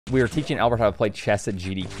we were teaching Albert how to play chess at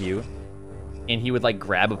GDQ, and he would like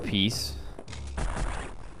grab a piece,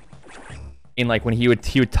 and like when he would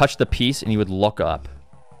touch the piece and he would look up,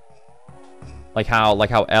 like how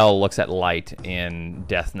L looks at light in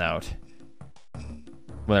Death Note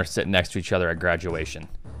when they're sitting next to each other at graduation,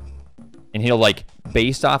 and he'll like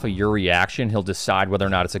based off of your reaction, he'll decide whether or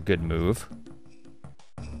not it's a good move,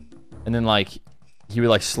 and then like he would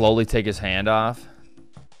like slowly take his hand off.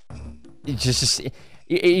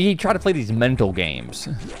 He tried to play these mental games.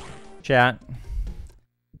 Chat,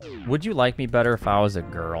 would you like me better if I was a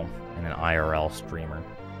girl and an IRL streamer?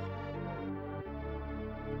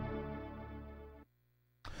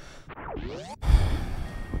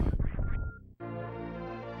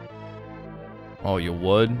 Oh, you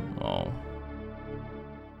would? Oh.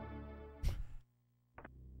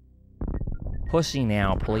 Pussy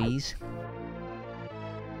now, please.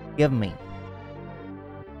 Give me.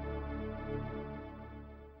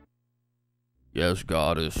 Yes,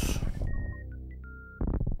 goddess.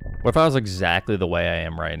 What if I was exactly the way I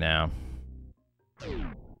am right now? You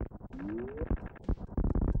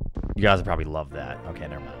guys would probably love that. Okay,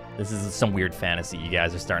 never mind. This is some weird fantasy. You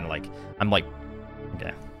guys are starting to like... I'm like...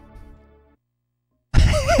 Okay.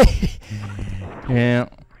 Yeah.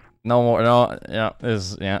 No more... No. Yeah.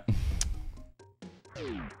 This... Yeah.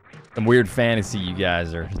 Some weird fantasy you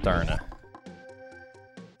guys are starting to...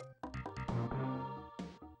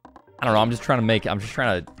 I don't know, I'm just trying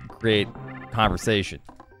to create conversation.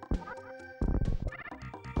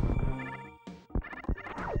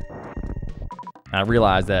 I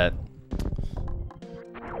realize that,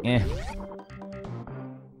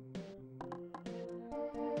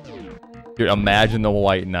 Dude, imagine the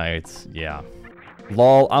White Knights, yeah.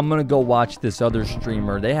 Lol, I'm gonna go watch this other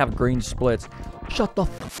streamer. They have green splits. Shut the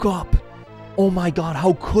fuck up. Oh my god,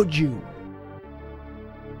 how could you?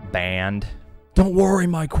 Banned. Don't worry,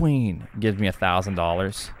 my queen. Gives me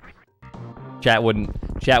 $1,000. Chat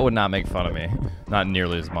would not make fun of me. Not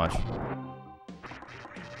nearly as much.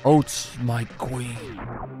 Oats, my queen.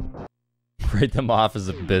 Write them off as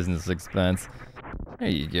a business expense. There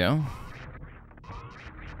you go.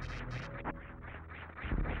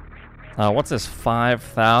 What's this?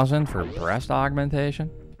 5,000 for breast augmentation?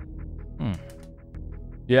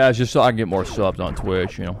 Yeah, it's just so I can get more subs on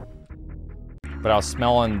Twitch, you know. But I was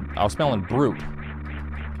smelling Brute,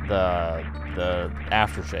 the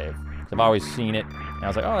aftershave. I've always seen it, and I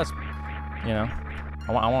was like, oh, that's, you know,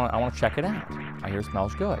 I want to check it out. I hear it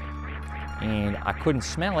smells good, and I couldn't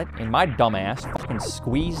smell it, and my dumbass fucking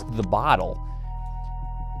squeezed the bottle.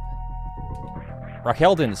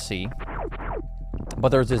 Raquel didn't see, but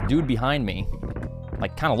there was this dude behind me,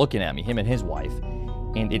 like kind of looking at me, him and his wife,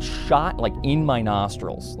 and it shot like in my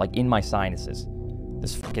nostrils, like in my sinuses,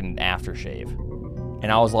 this fucking aftershave.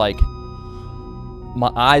 And I was like,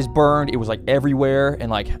 my eyes burned, it was like everywhere, and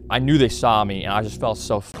like, I knew they saw me, and I just felt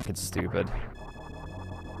so fucking stupid.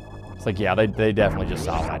 It's like, yeah, they definitely just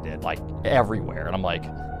saw what I did, like, everywhere. And I'm like,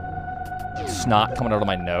 snot coming out of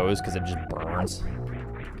my nose, because it just burns.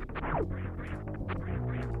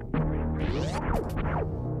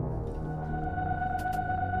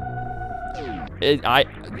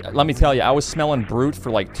 Let me tell you, I was smelling Brute for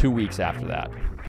like 2 weeks after that.